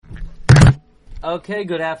Okay,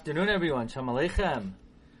 good afternoon, everyone. Shalom Aleichem.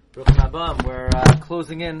 Baruch Haba. We're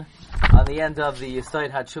closing in on the end of the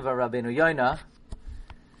Yesod HaTshuva Rabbeinu Yonah,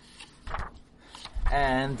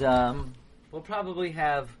 and we'll probably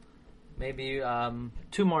have maybe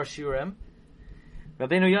two more shiurim.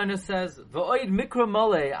 Rabbeinu Yonah says, "V'oid mikra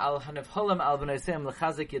mole al hanevholam al v'noseim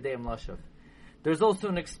lechazik yedeim lashav." There's also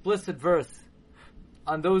an explicit verse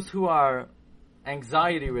on those who are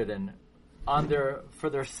anxiety-ridden, for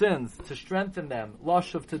their sins, to strengthen them,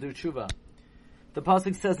 lashav, to do tshuva. The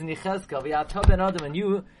pasuk says in Yechezkel, "V'yata ben Adam, and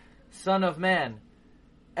you, son of man,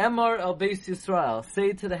 Emar el Beis Yisrael,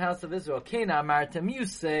 say to the house of Israel, Kena amartem, you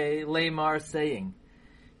say, Leimar, saying,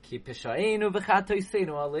 Ki pishaenu v'chatoiseinu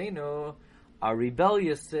aleinu, our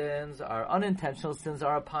rebellious sins, our unintentional sins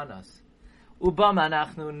are upon us. Ubam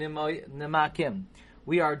anachnu nemakim,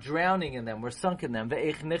 we are drowning in them, we're sunk in them.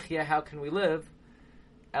 Ve'ech nichya, how can we live?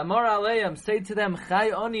 Amar aleim, say to them,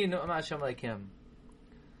 Chai oni nu'am Hashem leikim.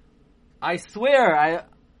 I swear,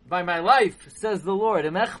 by my life, says the Lord,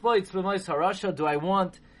 do I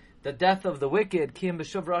want the death of the wicked,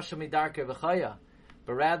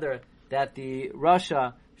 but rather that the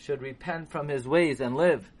Rasha should repent from his ways and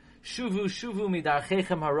live. Shuvu shuvu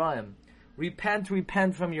midarchechem haraim.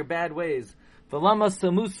 Repent from your bad ways. V'lama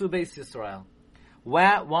samusu beis Yisrael.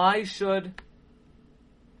 Why should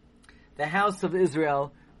the house of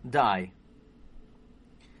Israel die?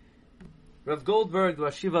 Rav Goldberg, the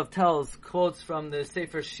Rashivav tells, quotes from the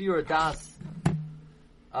Sefer Shir Das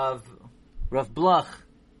of Rav Bloch,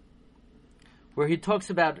 where he talks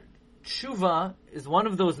about tshuva is one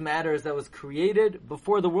of those matters that was created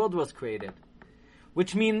before the world was created.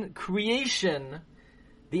 Which means creation,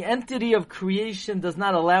 the entity of creation does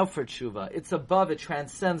not allow for tshuva. It's above, it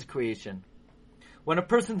transcends creation. When a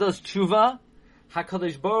person does tshuva,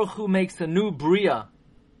 HaKadosh Baruch Hu makes a new bria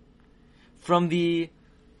from the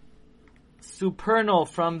supernal,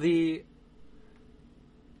 from the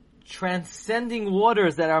transcending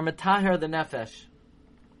waters that are metaher the nefesh.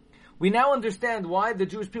 We now understand why the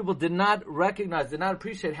Jewish people did not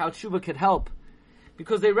appreciate how tshuva could help.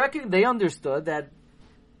 Because they understood that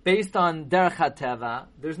based on derech hateva,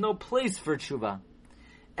 there's no place for tshuva.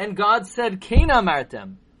 And God said, Kena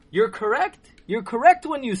martem, you're correct. You're correct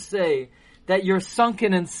when you say that you're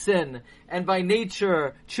sunken in sin, and by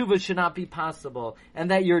nature, tshuva should not be possible, and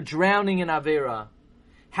that you're drowning in Avera.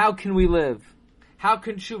 How can we live? How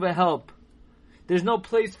can tshuva help? There's no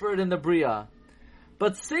place for it in the Bria.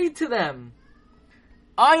 But say to them,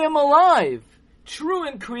 I am alive. True,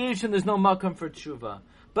 in creation there's no makam for tshuva.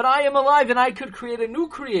 But I am alive, and I could create a new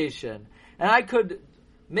creation, and I could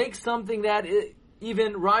make something that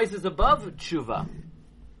even rises above tshuva.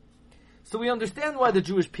 So we understand why the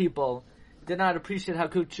Jewish people did not appreciate how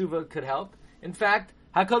tshuva could help. In fact,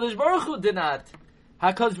 HaKadosh Baruch Hu did not.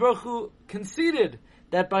 HaKadosh Baruch Hu conceded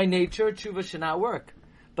that by nature tshuva should not work.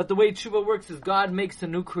 But the way tshuva works is God makes a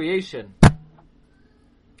new creation.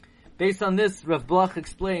 Based on this, Rav Bloch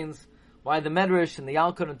explains why the Medrash and the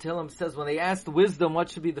Yalkut and Tehillim says when they asked wisdom what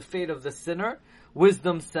should be the fate of the sinner,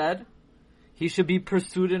 wisdom said he should be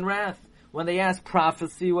pursued in wrath. When they asked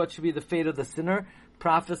prophecy what should be the fate of the sinner,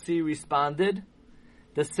 prophecy responded,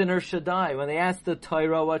 the sinner should die. When they asked the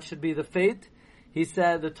Torah what should be the fate,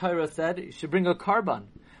 the Torah said he should bring a carbon.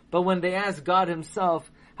 But when they asked God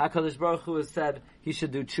himself, HaKadosh Baruch Hu has said he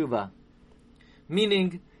should do tshuva.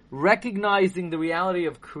 Meaning, recognizing the reality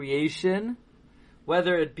of creation,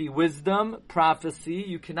 whether it be wisdom, prophecy,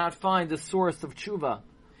 you cannot find the source of tshuva.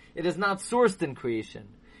 It is not sourced in creation.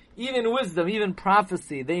 Even wisdom, even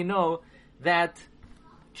prophecy, they know that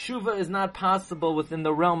tshuva is not possible within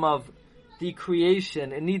the realm of the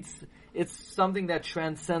creation. It's something that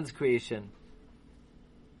transcends creation.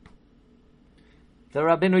 The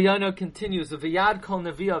Rabbeinu Yonah continues, V'yad kol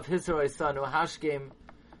nevi of Hisar Isanu hashkem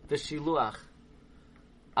v'shiluach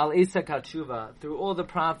al esak hatshuva. Through all the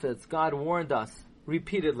prophets, God warned us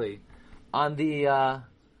repeatedly on the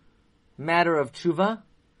matter of tshuva.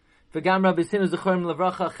 V'gam Rabbi Sinu Zechorim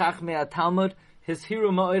Levracha Chachmei HaTalmud Hishiru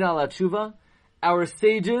Ma'od al HaTshuva. Our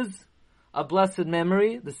sages, a blessed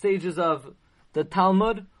memory, the sages of the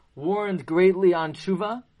Talmud, warned greatly on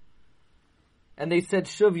tshuva. And they said,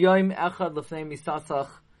 Shuv yoim echad lefnei misasach,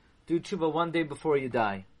 do tshuva one day before you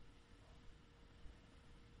die.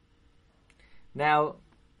 Now,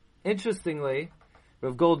 interestingly,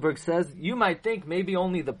 Rav Goldberg says, you might think maybe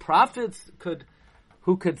only the prophets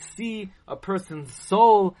who could see a person's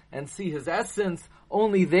soul and see his essence,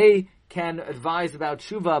 only they can advise about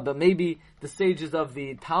tshuva, but maybe the sages of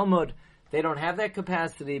the Talmud, they don't have that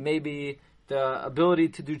capacity. Maybe the ability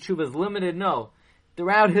to do tshuva is limited. No.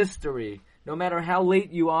 Throughout history, no matter how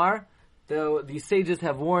late you are, the sages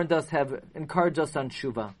have warned us, have encouraged us on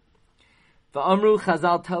tshuva. Va'amru,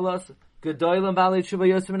 Chazal tell us, Gedolim Baalei Tshuva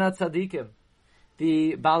Yosef Minat Tzadikim.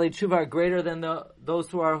 The Baalei Tshuva are greater than those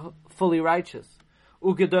who are fully righteous.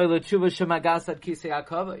 Ugedoyle Tshuva Shemagasad Kisei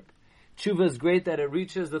HaKavod. Tshuva is great that it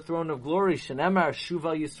reaches the throne of glory. Shenemar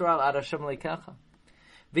Shuva Yisrael Ad Hashem Leikecha.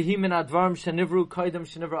 V'hi min advarim shenivru koydem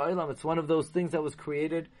shenivra olam. It's one of those things that was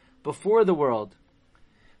created before the world.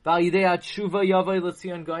 V'al yidei tshuva yavai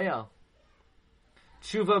l'tzion goyal.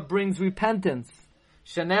 Tshuva brings repentance.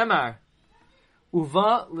 Shenemar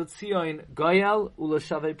uva l'tzion goyal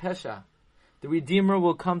u'lashavei pesha. The Redeemer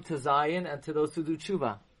will come to Zion and to those who do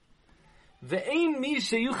tshuva. Ve'ein mi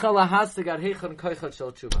sheyuchal lahasig ad heichon koichat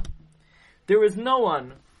shel tshuva. There is no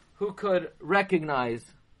one who could recognize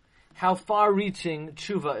how far-reaching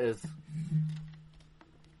tshuva is.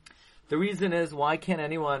 The reason is, why can't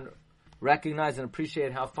anyone recognize and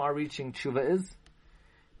appreciate how far-reaching tshuva is?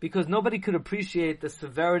 Because nobody could appreciate the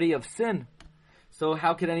severity of sin. So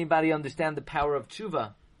how could anybody understand the power of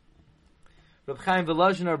tshuva? Reb Chaim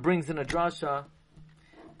Volozhiner brings in a drasha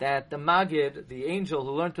that the Magid, the angel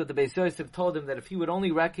who learned with the Beis Yosef, told him that if he would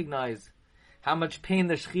only recognize how much pain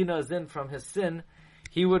the Shekhinah is in from his sin,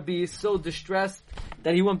 he would be so distressed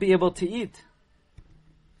that he wouldn't be able to eat.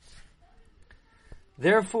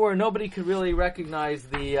 Therefore, nobody could really recognize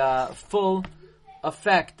the full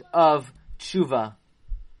effect of tshuva.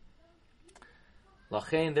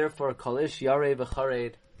 Lachein, therefore, kol ish yarei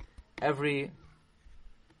v'chared, every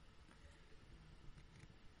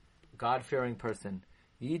God-fearing person,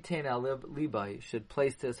 yitein al libai, should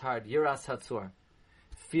place to his heart yiras hatzor,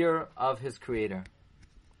 fear of his Creator.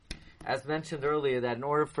 As mentioned earlier, that in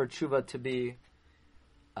order for tshuva to be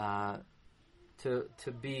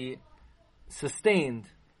to be sustained,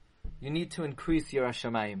 you need to increase Yiras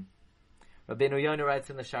Shamayim. Rabbeinu Yonah writes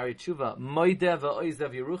in the Shari Tshuva, Moideh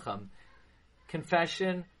v'oizav Yerucham,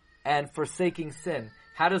 confession and forsaking sin.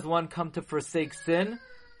 How does one come to forsake sin?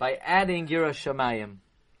 By adding Yiras Shamayim.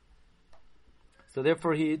 So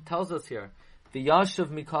therefore he tells us here, V'yashav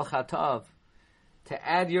mikol chatav, to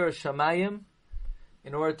add Yiras Shamayim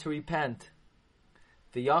in order to repent.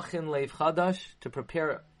 V'yachin leiv chadash, to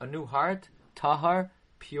prepare a new heart, tahar,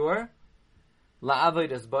 pure,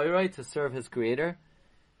 la'avoid as boyroi, to serve his Creator,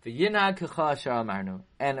 v'yinag k'chol asher amarnu,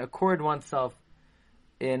 and accord oneself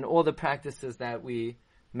in all the practices that we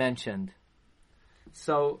mentioned.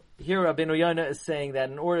 So here Rabbeinu Yonah is saying that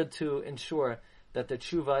in order to ensure that the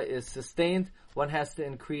tshuva is sustained, one has to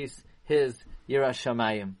increase his Yiras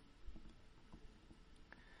Shamayim.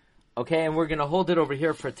 Okay, and we're going to hold it over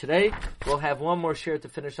here for today. We'll have one more share to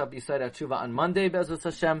finish up Yisod HaTshuva on Monday, Be'ezus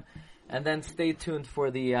Hashem, and then stay tuned for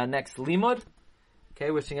the next limud.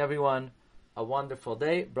 Okay, wishing everyone a wonderful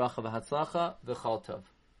day. Bracha v'hatzlacha v'chol tov.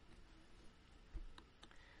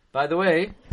 By the way,